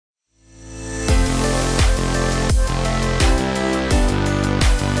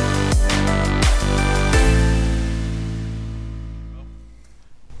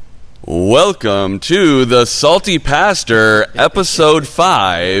Welcome to the Salty Pastor, Episode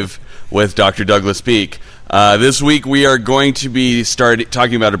 5 with Dr. Douglas Peak. This week we are going to be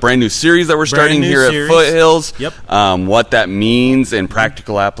talking about a brand new series that we're starting here at Foothills. Yep. What that means in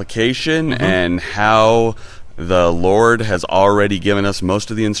practical application and how the Lord has already given us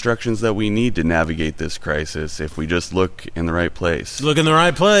most of the instructions that we need to navigate this crisis if we just look in the right place. Look in the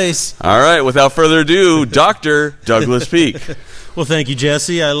right place. All right, without further ado, Dr. Douglas Peak. Well, thank you,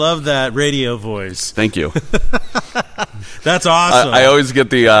 Jesse. I love that radio voice. Thank you. That's awesome. I always get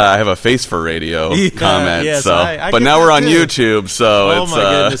the I have a face for radio comment. Yes, so. I but now we're on YouTube, so oh it's... my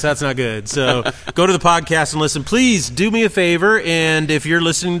goodness, that's not good. So go to the podcast and listen. Please do me a favor, and if you're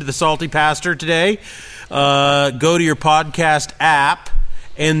listening to the Salty Pastor today, go to your podcast app,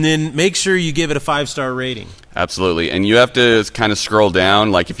 and then make sure you give it a 5-star rating. Absolutely. And you have to kind of scroll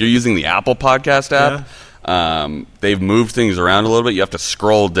down. Like if you're using the Apple Podcast app, they've moved things around a little bit. You have to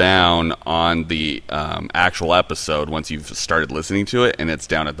scroll down on the actual episode once you've started listening to it, and it's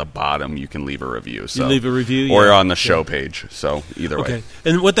down at the bottom. You can leave a review. So, you leave a review? Or on the show page. So either way.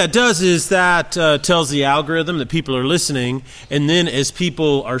 And what that does is that tells the algorithm that people are listening, and then as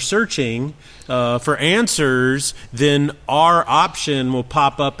people are searching for answers, then our option will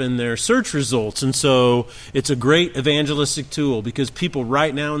pop up in their search results. And so it's a great evangelistic tool because people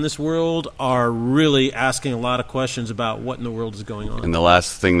right now in this world are really asking a lot of questions about what in the world is going on. And the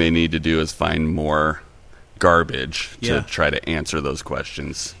last thing they need to do is find more garbage to try to answer those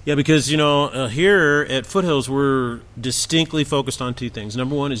questions. Yeah, because, here at Foothills, we're distinctly focused on two things.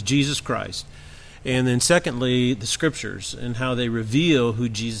 Number one is Jesus Christ. And then secondly, the Scriptures and how they reveal who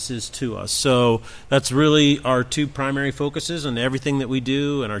Jesus is to us. So that's really our two primary focuses on everything that we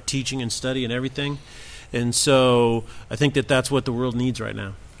do and our teaching and study and everything. And so I think that that's what the world needs right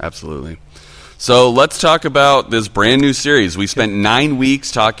now. Absolutely. So let's talk about this brand new series. We spent 9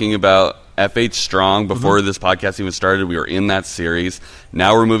 weeks talking about F.H. Strong before this podcast even started. We were in that series.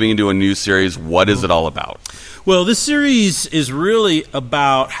 Now we're moving into a new series. What is it all about? Well, this series is really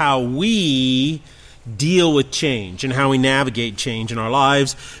about how we deal with change and how we navigate change in our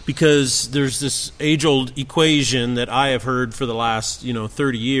lives, because there's this age-old equation that I have heard for the last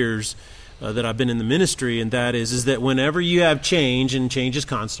 30 years that I've been in the ministry, and that is that whenever you have change, and change is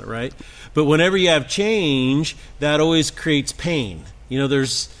constant, right? But whenever you have change, that always creates pain. You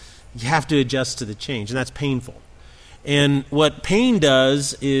have to adjust to the change, and that's painful. And what pain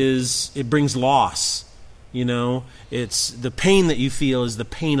does is it brings loss. It's the pain that you feel is the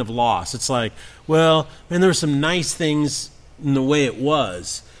pain of loss. It's like, well, man, there were some nice things in the way it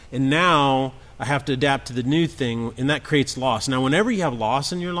was, and now I have to adapt to the new thing, and that creates loss. Now, whenever you have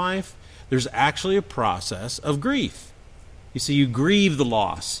loss in your life, there's actually a process of grief. You see, you grieve the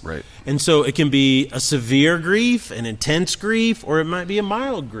loss. Right. And so it can be a severe grief, an intense grief, or it might be a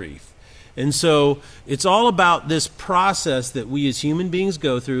mild grief. And so it's all about this process that we as human beings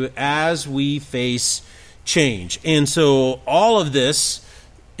go through as we face change. And so all of this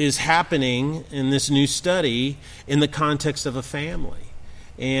is happening in this new study in the context of a family.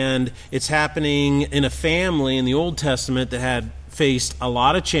 And it's happening in a family in the Old Testament that had faced a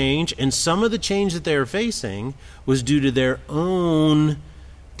lot of change, and some of the change that they were facing was due to their own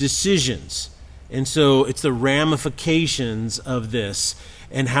decisions. And so it's the ramifications of this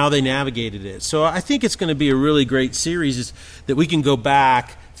and how they navigated it. So I think it's going to be a really great series that we can go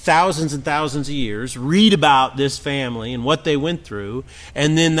back thousands and thousands of years, read about this family and what they went through,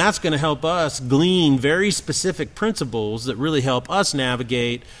 and then that's going to help us glean very specific principles that really help us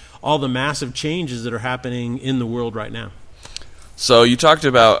navigate all the massive changes that are happening in the world right now. So you talked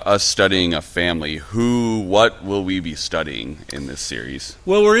about us studying a family. What will we be studying in this series?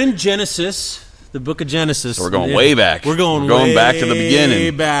 Well, we're in Genesis, the book of Genesis. So we're going way back. We're going back to the beginning.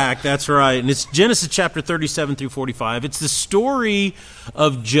 Way back, that's right. And it's Genesis chapter 37 through 45. It's the story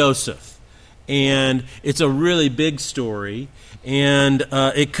of Joseph. And it's a really big story. And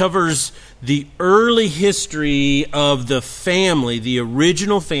it covers the early history of the family, the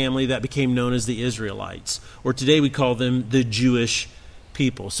original family that became known as the Israelites, or today we call them the Jewish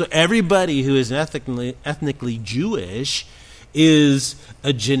people. So everybody who is ethnically Jewish is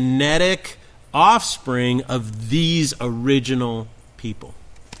a genetic offspring of these original people.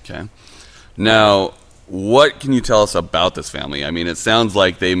 Okay. Now, What can you tell us about this family? I mean, it sounds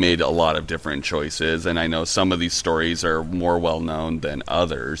like they made a lot of different choices, and I know some of these stories are more well-known than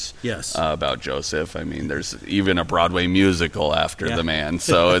others. Yes. About Joseph. I mean, there's even a Broadway musical after the man,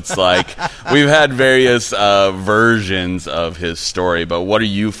 so it's like we've had various versions of his story, but what are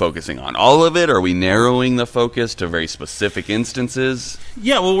you focusing on? All of it? Are we narrowing the focus to very specific instances?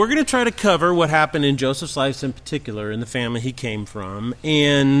 Yeah, well, we're going to try to cover what happened in Joseph's life in particular, in the family he came from.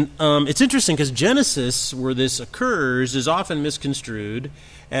 And it's interesting because Genesis, where this occurs, is often misconstrued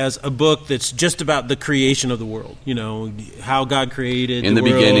as a book that's just about the creation of the world. You know, how God created in the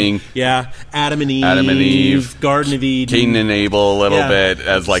world. beginning. Yeah, Adam and Eve, Garden of Eden. Cain and Abel a little bit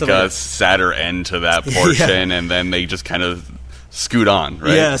as like a sadder end to that portion, and then they just kind of scoot on,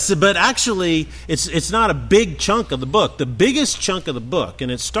 right? Yes, but actually, it's not a big chunk of the book. The biggest chunk of the book,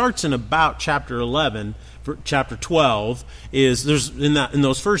 and it starts in about chapter 11, chapter 12, is there's in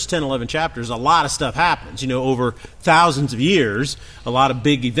those first 10, 11 chapters, a lot of stuff happens. You know, over thousands of years, a lot of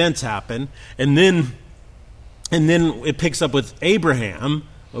big events happen, and then it picks up with Abraham,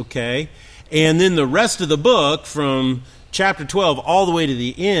 okay, and then the rest of the book from chapter 12 all the way to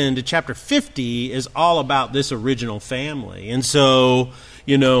the end, to chapter 50, is all about this original family. And so,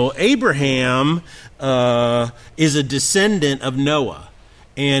 you know, Abraham is a descendant of Noah,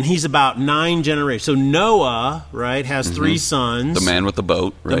 and he's about 9 generations. So Noah, right, has 3 sons. The man with the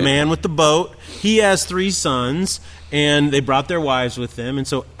boat, right? The man with the boat. He has 3 sons, and they brought their wives with them. And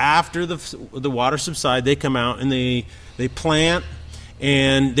so after the water subside, they come out and they plant,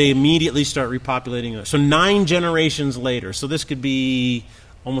 and they immediately start repopulating. So 9 generations later. So this could be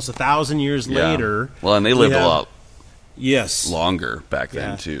almost 1,000 years later. Well, and they lived a lot longer back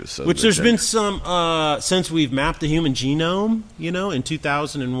then, too. So which there's been some, since we've mapped the human genome, you know, in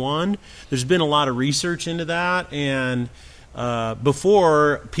 2001, there's been a lot of research into that. And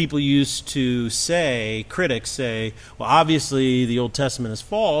before, people used to say, critics say, well, obviously the Old Testament is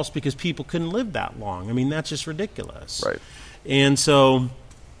false because people couldn't live that long. I mean, that's just ridiculous. Right. And so,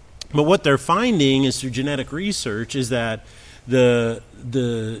 but what they're finding is through genetic research is that the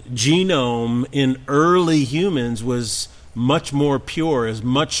genome in early humans was much more pure, is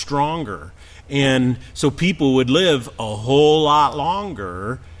much stronger. And so people would live a whole lot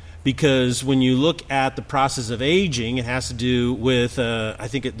longer because when you look at the process of aging, it has to do with, I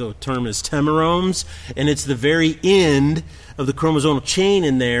think the term is telomeres, and it's the very end of the chromosomal chain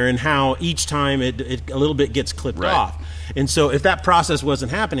in there and how each time it a little bit gets clipped off. And so if that process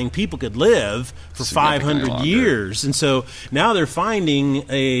wasn't happening, people could live for 500 years. And so now they're finding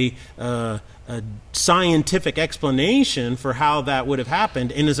a scientific explanation for how that would have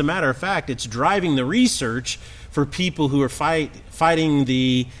happened. And as a matter of fact, it's driving the research for people who are fighting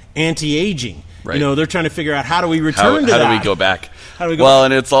the anti-aging. Right. You know, they're trying to figure out how do we return to that? How do we go back? Well,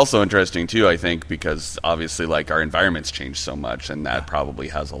 and it's also interesting, too, I think, because obviously, like, our environment's changed so much, and that probably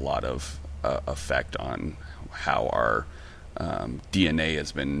has a lot of effect on how our DNA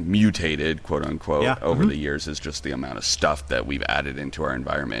has been mutated, quote unquote, over the years. Is just the amount of stuff that we've added into our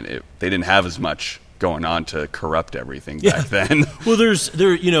environment. They didn't have as much going on to corrupt everything back then. Well,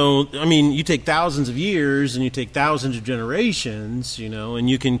 I mean, you take thousands of years and you take thousands of generations, you know, and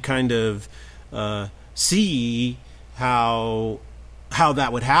you can kind of see how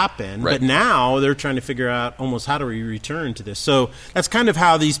that would happen. Right. But now they're trying to figure out almost how do we return to this. So that's kind of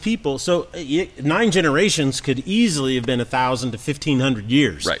how these people. So 9 generations could easily have been 1,000 to 1,500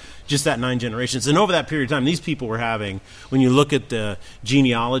 years. Right. Just that 9 generations. And over that period of time, these people were having, when you look at the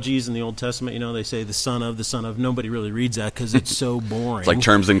genealogies in the Old Testament, you know, they say the son of. Nobody really reads that because it's so boring. It's like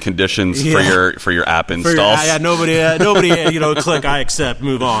terms and conditions for your app installs. Nobody, you know, click I accept,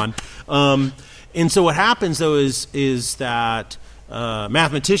 move on. And so what happens though is that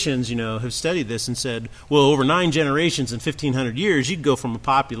mathematicians, you know, have studied this and said, well, over 9 generations and 1,500 years, you'd go from a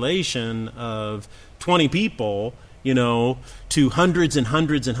population of 20 people, you know, to hundreds and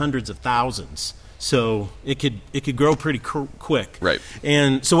hundreds and hundreds of thousands. So it could grow pretty quick. Right.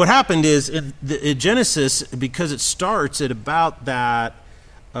 And so what happened is in Genesis, because it starts at about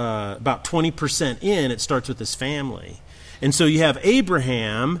 20% in, it starts with this family. And so you have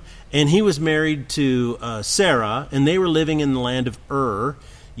Abraham, and he was married to Sarah, and they were living in the land of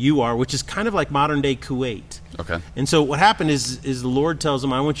which is kind of like modern-day Kuwait. Okay. And so what happened is the Lord tells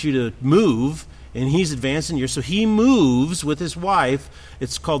him, I want you to move, and he's advanced in years. So he moves with his wife.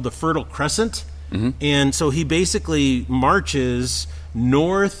 It's called the Fertile Crescent. Mm-hmm. And so he basically marches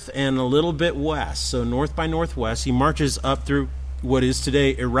north and a little bit west. So north by northwest, he marches up through what is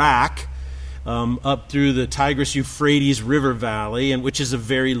today Iraq, up through the Tigris-Euphrates River Valley, and which is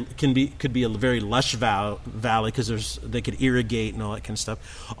could be a very lush valley because they could irrigate and all that kind of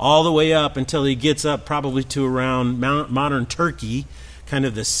stuff, all the way up until he gets up probably to around modern Turkey, kind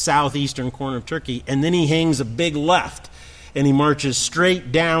of the southeastern corner of Turkey, and then he hangs a big left, and he marches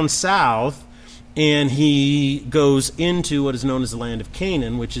straight down south, and he goes into what is known as the land of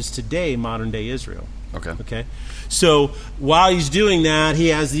Canaan, which is today modern-day Israel. Okay. So while he's doing that, he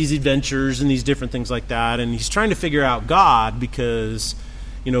has these adventures and these different things like that, and he's trying to figure out God because,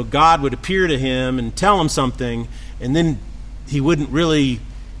 God would appear to him and tell him something, and then he wouldn't really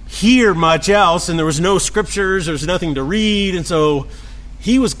hear much else, and there was no scriptures, there was nothing to read, and so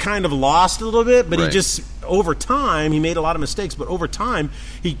he was kind of lost a little bit, but right. He just, over time, he made a lot of mistakes, but over time,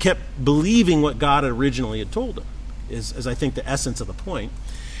 he kept believing what God originally had told him, is I think the essence of the point.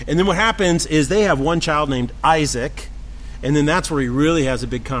 And then what happens is they have one child named Isaac, and then that's where he really has a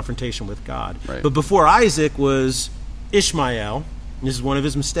big confrontation with God. Right. But before Isaac was Ishmael, and this is one of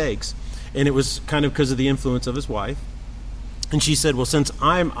his mistakes, and it was kind of because of the influence of his wife. And she said, well, since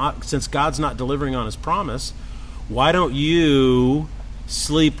God's not delivering on his promise, why don't you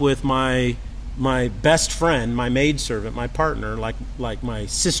sleep with my best friend, my maidservant, my partner, like my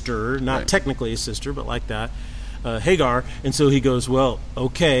sister, not right. technically a sister, but like that, Hagar. And so he goes, well,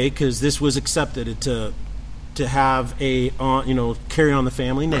 okay, because this was accepted to have carry on the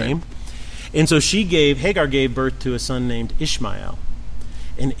family name. Right. And so Hagar gave birth to a son named Ishmael.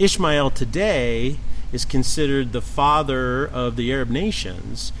 And Ishmael today is considered the father of the Arab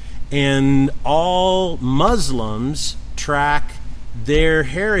nations, and all Muslims track their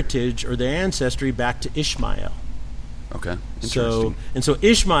heritage or their ancestry back to Ishmael. Okay, interesting. So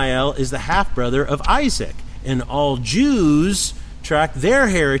Ishmael is the half-brother of Isaac, and all Jews track their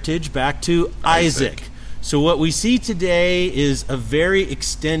heritage back to Isaac. So what we see today is a very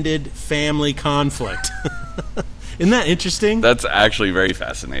extended family conflict. Isn't that interesting? That's actually very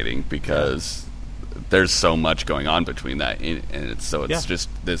fascinating because there's so much going on between that, and it's just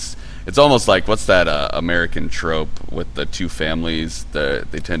this. It's almost like, what's that American trope with the two families? They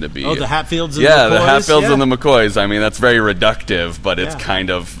tend to be the Hatfields and the McCoys? The Hatfields and the McCoys. I mean, that's very reductive, but it's kind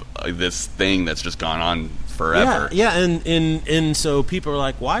of this thing that's just gone on forever. Yeah, and so people are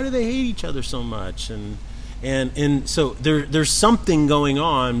like, why do they hate each other so much? And so there's something going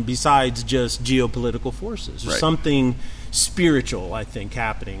on besides just geopolitical forces. There's something spiritual, I think,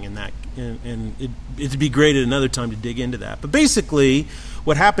 happening in that, and it'd be great at another time to dig into that. But basically,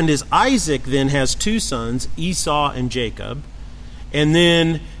 what happened is Isaac then has two sons, Esau and Jacob, and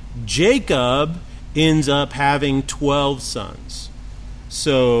then Jacob ends up having 12 sons.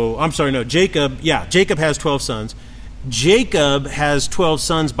 Jacob has 12 sons. Jacob has 12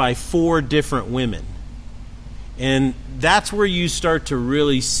 sons by 4 different women. And that's where you start to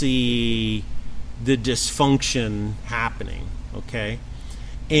really see the dysfunction happening, okay?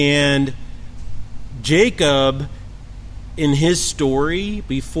 And Jacob, in his story,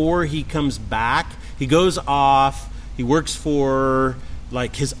 before he comes back, he goes off, he works for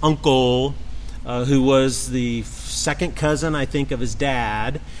like his uncle, who was the second cousin, I think, of his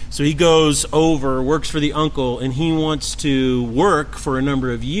dad. So he goes over, works for the uncle, and he wants to work for a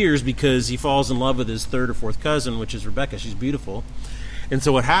number of years because he falls in love with his third or fourth cousin, which is Rebecca. She's beautiful. And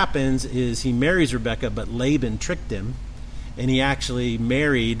so what happens is he marries Rebecca, but Laban tricked him, and he actually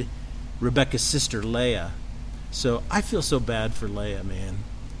married Rebecca's sister, Leah. So I feel so bad for Leah, man.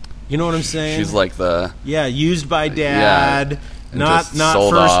 You know what I'm saying? She's like used by dad. Yeah. Not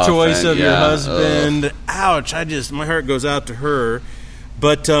first choice of your husband. Ouch! My heart goes out to her.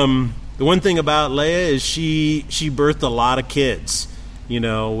 But the one thing about Leah is she birthed a lot of kids,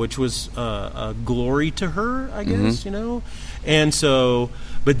 which was a glory to her, I guess, And so,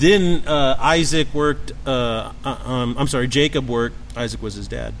 but then Isaac worked. Jacob worked. Isaac was his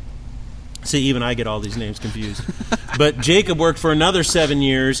dad. See, even I get all these names confused. But Jacob worked for another 7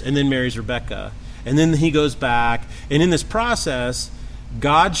 years and then marries Rebecca. And then he goes back. And in this process,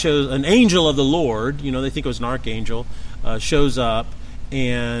 God shows an angel of the Lord, they think it was an archangel, shows up.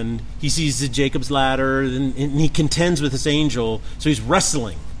 And he sees Jacob's ladder, and he contends with this angel. So he's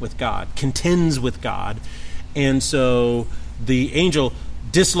wrestling with God, contends with God. And so the angel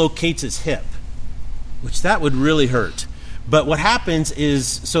dislocates his hip, which that would really hurt. But what happens is,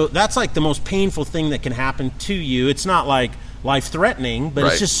 so that's like the most painful thing that can happen to you. It's not like life-threatening, but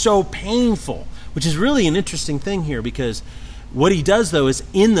it's just so painful, which is really an interesting thing here, because what he does, though, is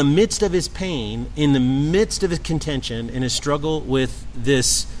in the midst of his pain, in the midst of his contention and his struggle with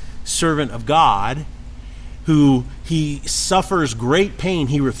this servant of God, who he suffers great pain,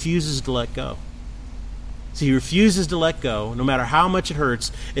 he refuses to let go. So he refuses to let go, no matter how much it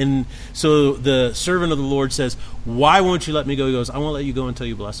hurts. And so the servant of the Lord says, why won't you let me go? He goes, I won't let you go until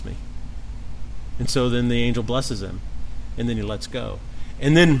you bless me. And so then the angel blesses him, and then he lets go.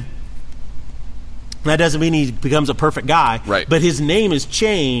 And then that doesn't mean he becomes a perfect guy, right? But his name is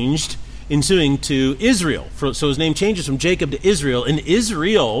changed ensuing to Israel. So his name changes from Jacob to Israel. And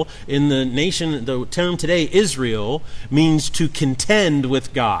Israel, in the nation, the term today, Israel, means to contend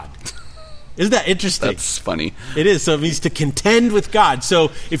with God. Isn't that interesting? That's funny. It is. So it means to contend with God.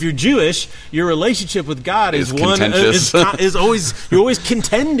 So if you're Jewish, your relationship with God is always, you're always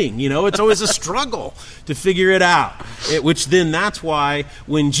contending. You know, it's always a struggle to figure it out. Which then that's why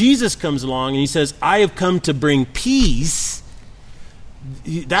when Jesus comes along and he says, I have come to bring peace,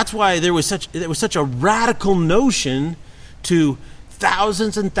 that's why there was such a radical notion to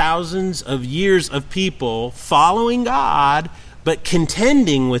thousands and thousands of years of people following God, but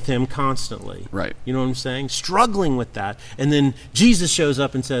contending with him constantly. Right. You know what I'm saying? Struggling with that. And then Jesus shows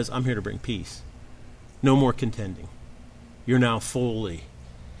up and says, I'm here to bring peace. No more contending. You're now fully.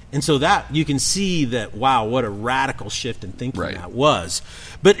 And so that, you can see that, wow, what a radical shift in thinking that was.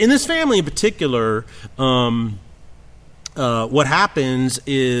 But in this family in particular, what happens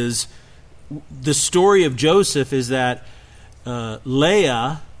is the story of Joseph is that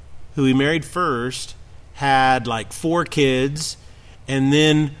Leah, who he married first, had like 4 kids, and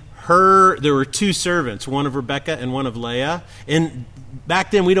then there were 2 servants, one of Rebekah and one of Leah. And back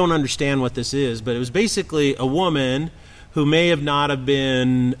then we don't understand what this is, but it was basically a woman who may have not have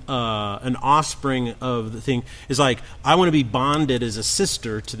been an offspring of the thing, is like, I want to be bonded as a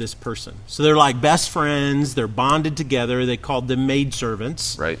sister to this person. So they're like best friends, they're bonded together, they called them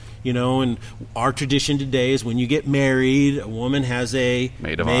maidservants. Right. You know, and our tradition today is when you get married, a woman has a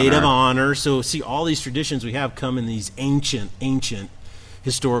maid of honor. So see, all these traditions we have come in these ancient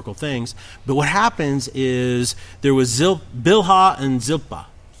historical things. But what happens is there was Bilhah and Zilpah.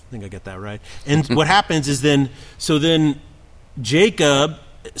 I think I get that right. And what happens is then Jacob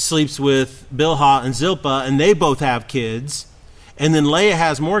sleeps with Bilhah and Zilpah, and they both have kids. And then Leah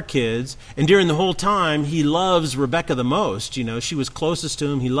has more kids. And during the whole time, he loves Rebekah the most. You know, she was closest to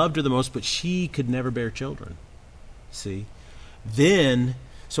him. He loved her the most, but she could never bear children. See? Then,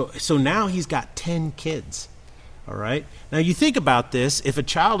 so now he's got 10 kids. All right? Now, you think about this. If a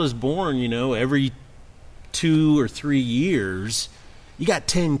child is born, you know, every 2 or 3 years, you got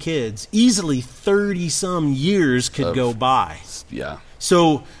 10 kids. Easily 30-some years could go by. Yeah.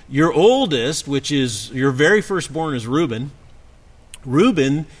 So your oldest, which is your very firstborn, is Reuben.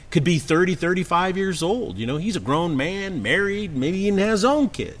 Reuben could be 30, 35 years old. You know, he's a grown man, married, maybe even has his own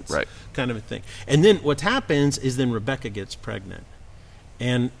kids. Right. Kind of a thing. And then what happens is then Rebekah gets pregnant.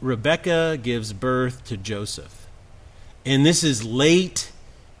 And Rebekah gives birth to Joseph. And this is late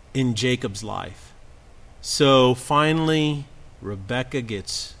in Jacob's life. So finally, Rebekah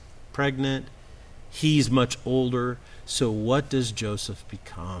gets pregnant. He's much older. So what does Joseph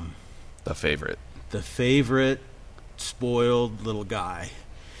become? The favorite. The favorite, spoiled little guy.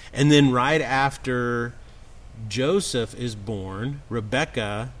 And then right after Joseph is born,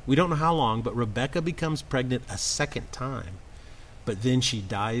 Rebekah, we don't know how long, but Rebekah becomes pregnant a second time. But then she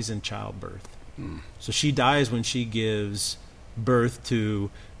dies in childbirth. So she dies when she gives birth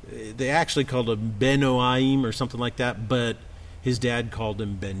to, they actually called him Benoaim or something like that, but his dad called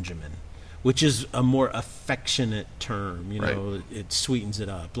him Benjamin, which is a more affectionate term. You know, right. It sweetens it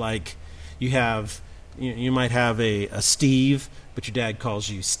up. Like you might have a Steve, but your dad calls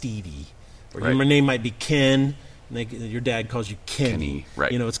you Stevie. Or your name might be Ken, and your dad calls you Kenny.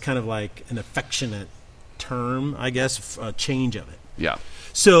 Right. You know, it's kind of like an affectionate term, I guess, a change of it. Yeah.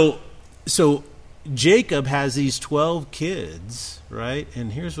 So Jacob has these 12 kids, right?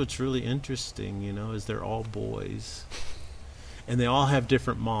 And here's what's really interesting, you know, is they're all boys. And they all have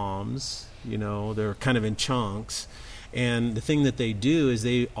different moms, you know, they're kind of in chunks. And the thing that they do is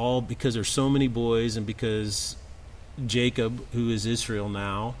they all, because there's so many boys and because Jacob, who is Israel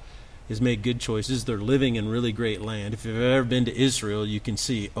now, has made good choices, they're living in really great land. If you've ever been to Israel, you can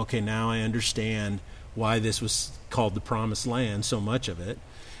see, okay, now I understand why this was called the Promised Land, so much of it.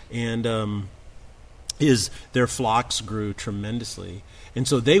 And their flocks grew tremendously. And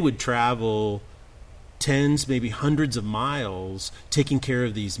so they would travel tens, maybe hundreds of miles, taking care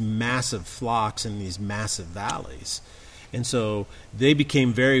of these massive flocks in these massive valleys. And so they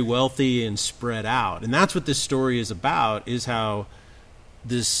became very wealthy and spread out. And that's what this story is about, is how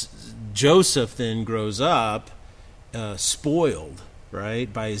this Joseph then grows up spoiled,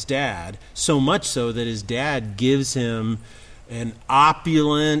 right, by his dad, so much so that his dad gives him an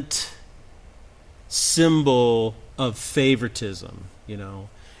opulent symbol of favoritism, you know.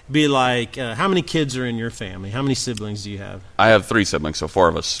 be like, how many kids are in your family? How many siblings do you have? I have 3 siblings, so 4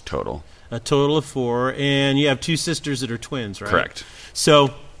 of us total. A total of 4, and you have 2 sisters that are twins, right? Correct.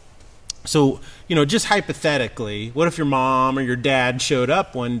 So, just hypothetically, what if your mom or your dad showed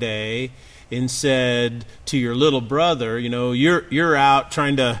up one day and said to your little brother, you're out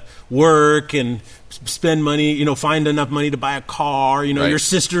trying to work and spend money, find enough money to buy a car, Right. Your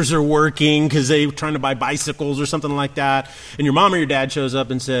sisters are working because they're trying to buy bicycles or something like that, and your mom or your dad shows up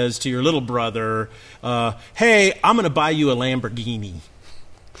and says to your little brother, hey, I'm going to buy you a Lamborghini.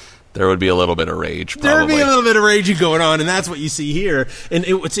 There would be a little bit of rage, probably. There would be a little bit of raging going on, and that's what you see here. And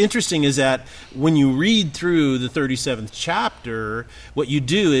what's interesting is that when you read through the 37th chapter, what you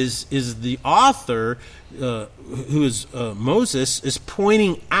do is the author, who is Moses, is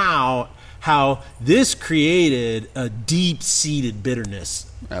pointing out how this created a deep-seated bitterness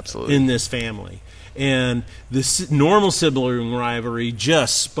Absolutely. in this family. And this normal sibling rivalry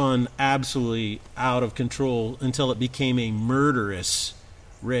just spun absolutely out of control until it became a murderous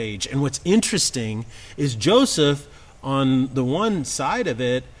rage. And what's interesting is Joseph, on the one side of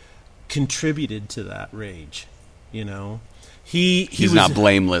it, contributed to that rage. He's was not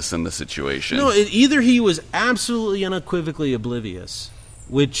blameless in the situation. No, either he was absolutely unequivocally oblivious,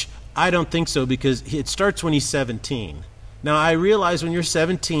 which I don't think so, because it starts when he's 17. Now, I realize when you're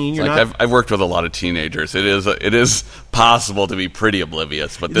 17, you're not... I've worked with a lot of teenagers. It is possible to be pretty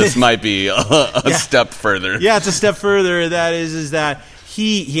oblivious, but this might be a step further. Yeah, it's a step further. That is that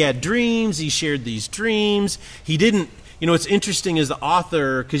he had dreams. He shared these dreams. He didn't... what's interesting is the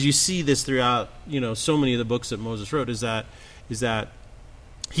author, because you see this throughout, so many of the books that Moses wrote, is that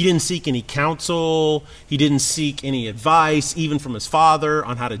he didn't seek any counsel. He didn't seek any advice, even from his father,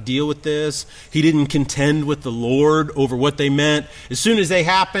 on how to deal with this. He didn't contend with the Lord over what they meant. As soon as they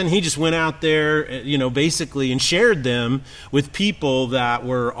happened, he just went out there, basically, and shared them with people that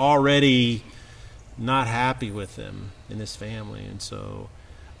were already not happy with him in his family. And so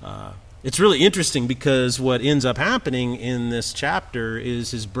it's really interesting, because what ends up happening in this chapter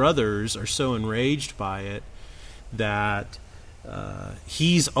is his brothers are so enraged by it that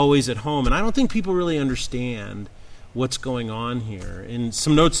he's always at home. And I don't think people really understand what's going on here. And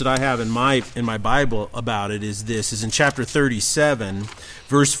some notes that I have in my Bible about it is in chapter 37,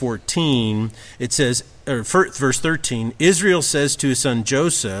 verse 14, it says, or verse 13, Israel says to his son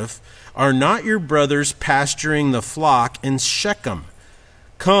Joseph, "Are not your brothers pasturing the flock in Shechem?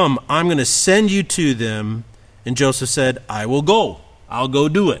 Come, I'm going to send you to them." And Joseph said, "I will go. I'll go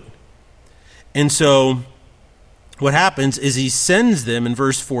do it." And so what happens is he sends them in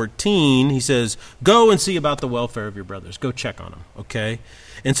verse 14. He says, "Go and see about the welfare of your brothers. Go check on them." Okay?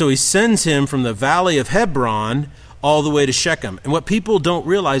 And so he sends him from the valley of Hebron all the way to Shechem. And what people don't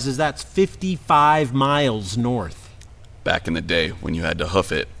realize is that's 55 miles north. Back in the day when you had to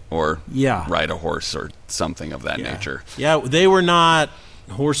hoof it or ride a horse or something of that nature. Yeah, they were not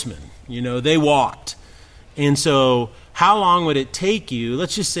horsemen. They walked. And so how long would it take you?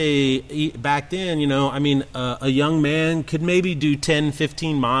 Let's just say back then, a young man could maybe do 10,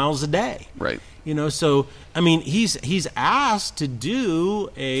 15 miles a day. Right. So, he's asked to do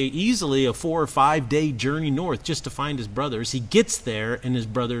easily a 4 or 5 day journey north just to find his brothers. He gets there, and his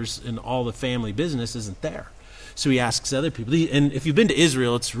brothers and all the family business isn't there. So he asks other people. And if you've been to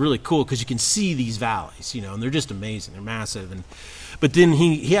Israel, it's really cool because you can see these valleys, and they're just amazing. They're massive. But then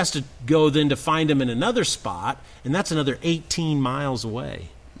he has to go then to find him in another spot, and that's another 18 miles away.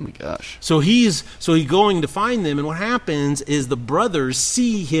 Oh my gosh. So he's going to find them, and what happens is the brothers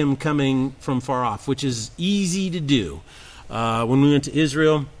see him coming from far off, which is easy to do. When we went to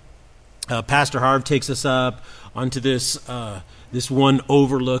Israel, Pastor Harv takes us up onto this one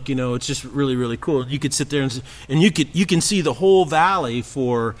overlook. It's just really, really cool. You could sit there and you can see the whole valley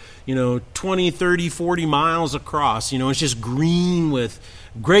for 20, 30, 40 miles across. It's just green with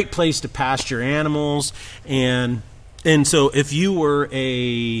great place to pasture animals. And so if you were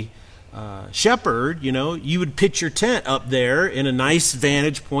a shepherd, you would pitch your tent up there in a nice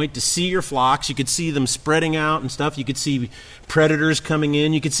vantage point to see your flocks. You could see them spreading out and stuff. You could see predators coming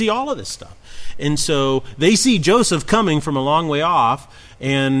in. You could see all of this stuff. And so they see Joseph coming from a long way off,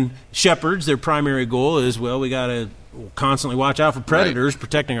 and shepherds, their primary goal is, we got to constantly watch out for predators,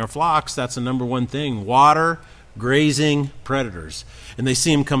 protecting our flocks. That's the number one thing: water, grazing, predators. And they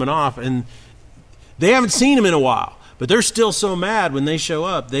see him coming off, and they haven't seen him in a while. But they're still so mad when they show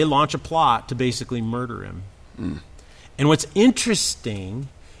up, they launch a plot to basically murder him. And what's interesting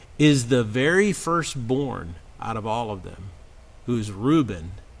is the very firstborn out of all of them, who's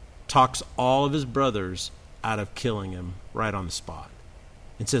Reuben, talks all of his brothers out of killing him right on the spot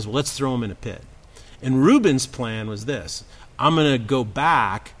and says, let's throw him in a pit. And Reuben's plan was this: I'm going to go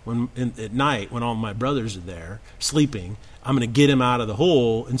back at night when all my brothers are there sleeping. I'm going to get him out of the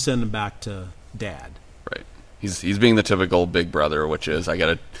hole and send him back to Dad. Right. He's being the typical big brother, which is I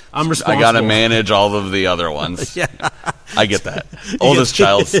responsible. I gotta manage all of the other ones. Yeah. I get that. Oldest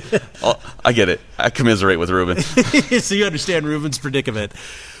child's. I get it. I commiserate with Reuben. So you understand Reuben's predicament.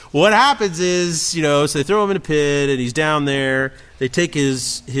 What happens is, so they throw him in a pit, and he's down there. They take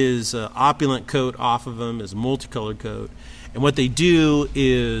his opulent coat off of him, his multicolored coat, and what they do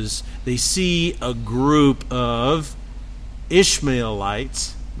is they see a group of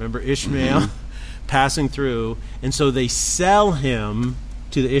Ishmaelites. Remember Ishmael? Mm-hmm. Passing through, and so they sell him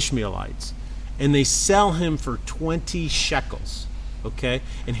to the Ishmaelites, and they sell him for 20 shekels. Okay,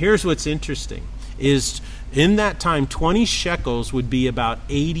 and here's what's interesting: is in that time, 20 shekels would be about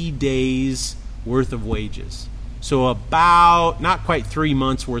 80 days worth of wages. So about not quite 3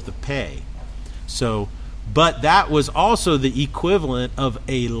 months worth of pay. So, but that was also the equivalent of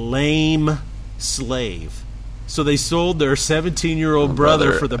a lame slave. So they sold their 17-year-old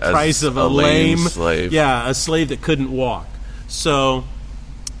brother for the price of a lame slave. Yeah, a slave that couldn't walk. So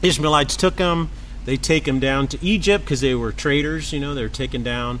Ishmaelites took him. They take him down to Egypt because they were traders. They were taken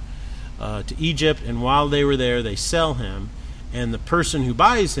down to Egypt. And while they were there, they sell him. And the person who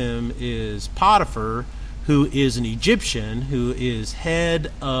buys him is Potiphar, who is an Egyptian, who is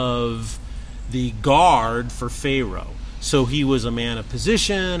head of the guard for Pharaoh. So he was a man of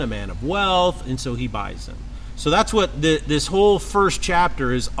position, a man of wealth, and so he buys him. So that's what this whole first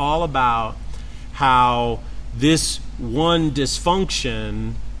chapter is all about, how this one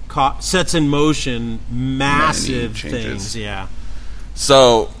dysfunction sets in motion massive things. Yeah.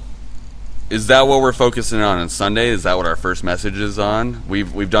 So is that what we're focusing on Sunday? Is that what our first message is on?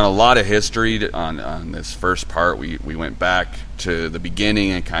 We've done a lot of history on this first part. We went back to the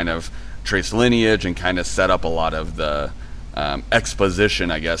beginning and kind of traced lineage and kind of set up a lot of the exposition,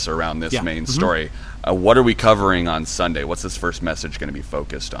 I guess, around this main story. What are we covering on Sunday? What's this first message going to be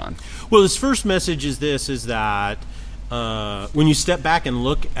focused on? Well, this first message is that when you step back and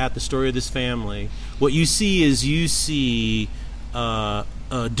look at the story of this family, what you see is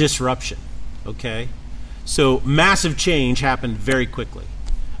disruption, okay? So massive change happened very quickly.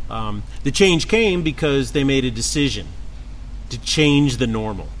 The change came because they made a decision to change the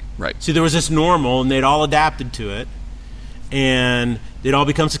normal. Right. See, there was this normal, and they'd all adapted to it, and they'd all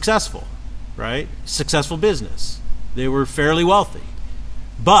become successful. Right? Successful business. They were fairly wealthy.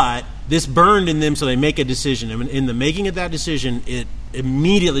 But this burned in them, so they make a decision. And in the making of that decision, it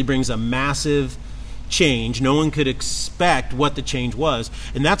immediately brings a massive change. No one could expect what the change was.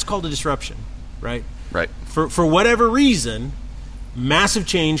 And that's called a disruption, right? Right. For whatever reason, massive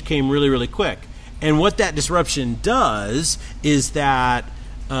change came really, really quick. And what that disruption does is that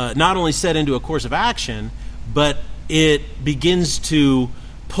not only set into a course of action, but it begins to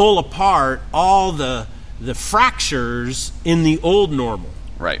pull apart all the fractures in the old normal.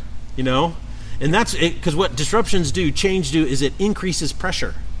 Right. And that's it, because what disruptions do, change do, is it increases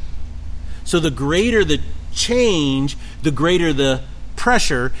pressure. So the greater the change, the greater the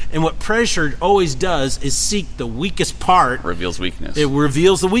pressure. And what pressure always does is seek the weakest part. Reveals weakness. It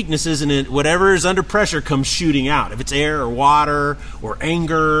reveals the weaknesses, and whatever is under pressure comes shooting out. If it's air or water or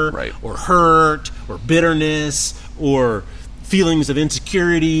anger or hurt or bitterness or feelings of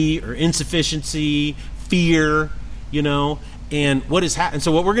insecurity or insufficiency, fear, and what is happening.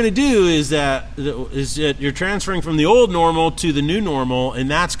 So what we're going to do is that you're transferring from the old normal to the new normal, and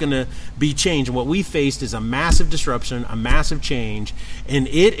that's going to be change. And what we faced is a massive disruption, a massive change, and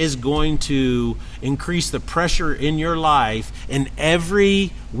it is going to increase the pressure in your life, and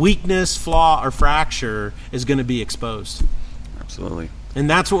every weakness, flaw, or fracture is going to be exposed. Absolutely. And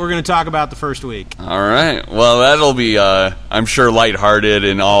that's what we're going to talk about the first week. All right. Well, that'll be, I'm sure, lighthearted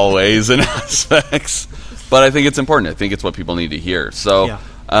in all ways and aspects. But I think it's important. I think it's what people need to hear. So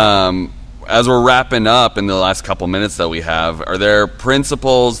as we're wrapping up in the last couple minutes that we have, are there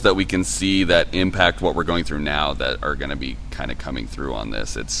principles that we can see that impact what we're going through now that are going to be kind of coming through on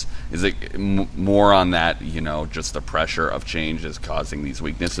this? Is it more on that, just the pressure of change is causing these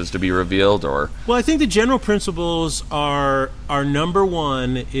weaknesses to be revealed? Or Well, I think the general principles are number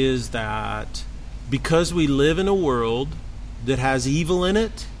one is that because we live in a world that has evil in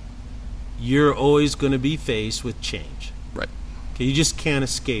it, you're always going to be faced with change. Right. Okay, you just can't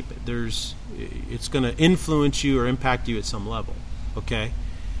escape it. It's going to influence you or impact you at some level. Okay,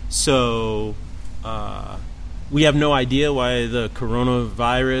 so we have no idea why the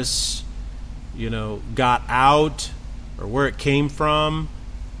coronavirus, got out or where it came from.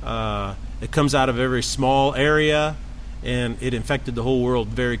 It comes out of a very small area, and it infected the whole world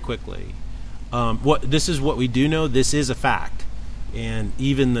very quickly. This is what we do know. This is a fact. And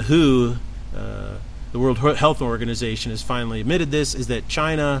even the WHO, the World Health Organization, has finally admitted this, is that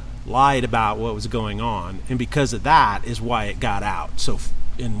China lied about what was going on. And because of that is why it got out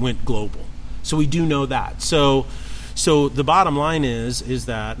and went global. So we do know that. So the bottom line is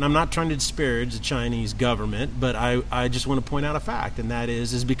that, and I'm not trying to disparage the Chinese government, but I just want to point out a fact, and that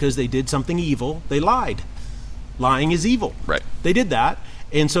is because they did something evil, they lied. Lying is evil. Right. They did that.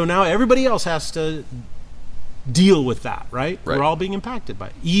 And so now everybody else has to deal with that, right? We're all being impacted by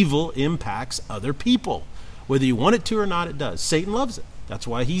it. Evil impacts other people. Whether you want it to or not, it does. Satan loves it. That's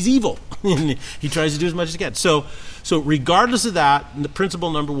why he's evil. And he tries to do as much as he can. So regardless of that, the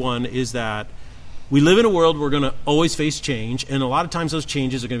principle number one is that we live in a world where we're going to always face change, and a lot of times those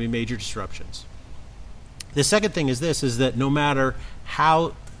changes are going to be major disruptions. The second thing is this, is that no matter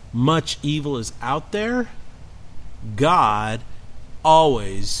how much evil is out there, God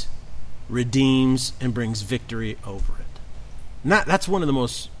always redeems and brings victory over it. And that's one of the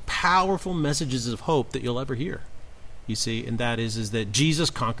most powerful messages of hope that you'll ever hear, you see, and that is that Jesus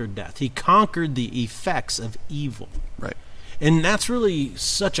conquered death. He conquered the effects of evil. Right. And that's really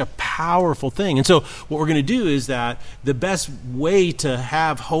such a powerful thing. And so what we're going to do is that the best way to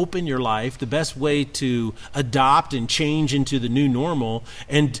have hope in your life, the best way to adopt and change into the new normal,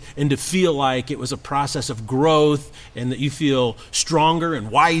 and to feel like it was a process of growth, and that you feel stronger and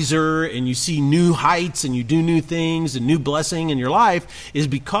wiser, and you see new heights, and you do new things, and new blessing in your life, is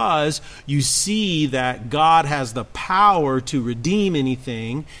because you see that God has the power to redeem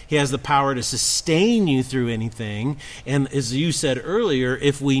anything. He has the power to sustain you through anything. And as you said earlier,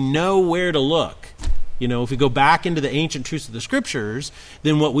 if we know where to look, if we go back into the ancient truths of the Scriptures,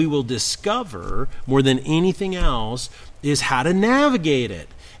 then what we will discover more than anything else is how to navigate it.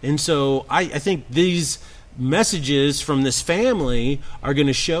 And so I think these messages from this family are going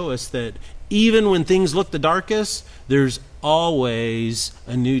to show us that even when things look the darkest, there's always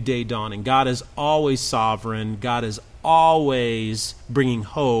a new day dawning. God is always sovereign. God is always bringing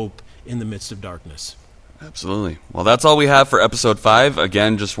hope in the midst of darkness. Absolutely. Well, that's all we have for episode 5.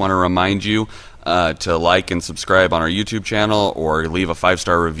 Again, just want to remind you to like and subscribe on our YouTube channel, or leave a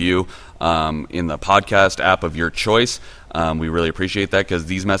 5-star review in the podcast app of your choice. We really appreciate that, because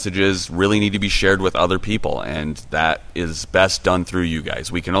these messages really need to be shared with other people, and that is best done through you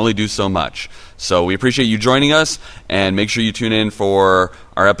guys. We can only do so much. So we appreciate you joining us, and make sure you tune in for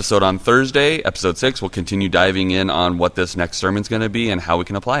our episode on Thursday, episode 6. We'll continue diving in on what this next sermon's going to be and how we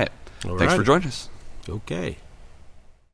can apply it. Thanks for joining us. Okay.